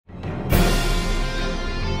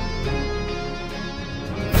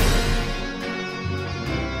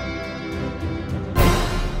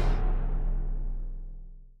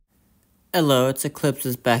Hello, it's Eclipse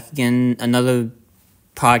is back again, another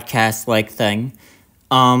podcast-like thing.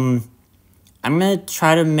 Um, I'm gonna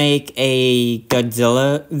try to make a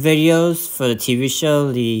Godzilla videos for the TV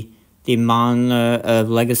show, the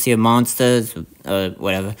Legacy of Monsters,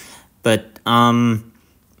 whatever. But,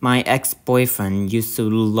 my ex-boyfriend used to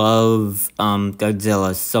love,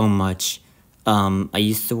 Godzilla so much. I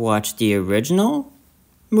used to watch the original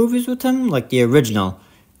movies with him, like the original,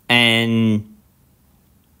 and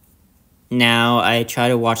now I try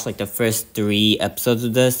to watch like the first 3 episodes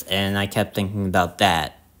of this, and I kept thinking about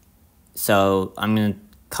that. So I'm gonna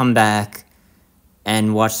come back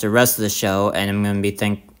and watch the rest of the show, and I'm gonna be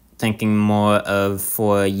thinking more of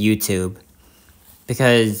for YouTube,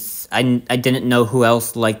 because I didn't know who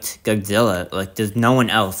else liked Godzilla. Like, there's no one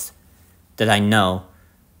else that I know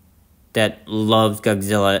that loves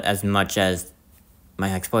Godzilla as much as my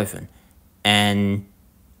ex-boyfriend. And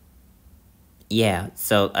yeah,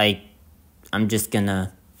 so I'm just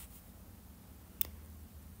gonna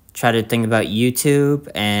try to think about YouTube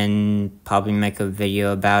and probably make a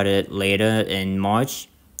video about it later in March.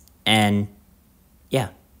 And yeah,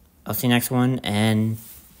 I'll see you next one, and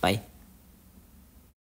bye.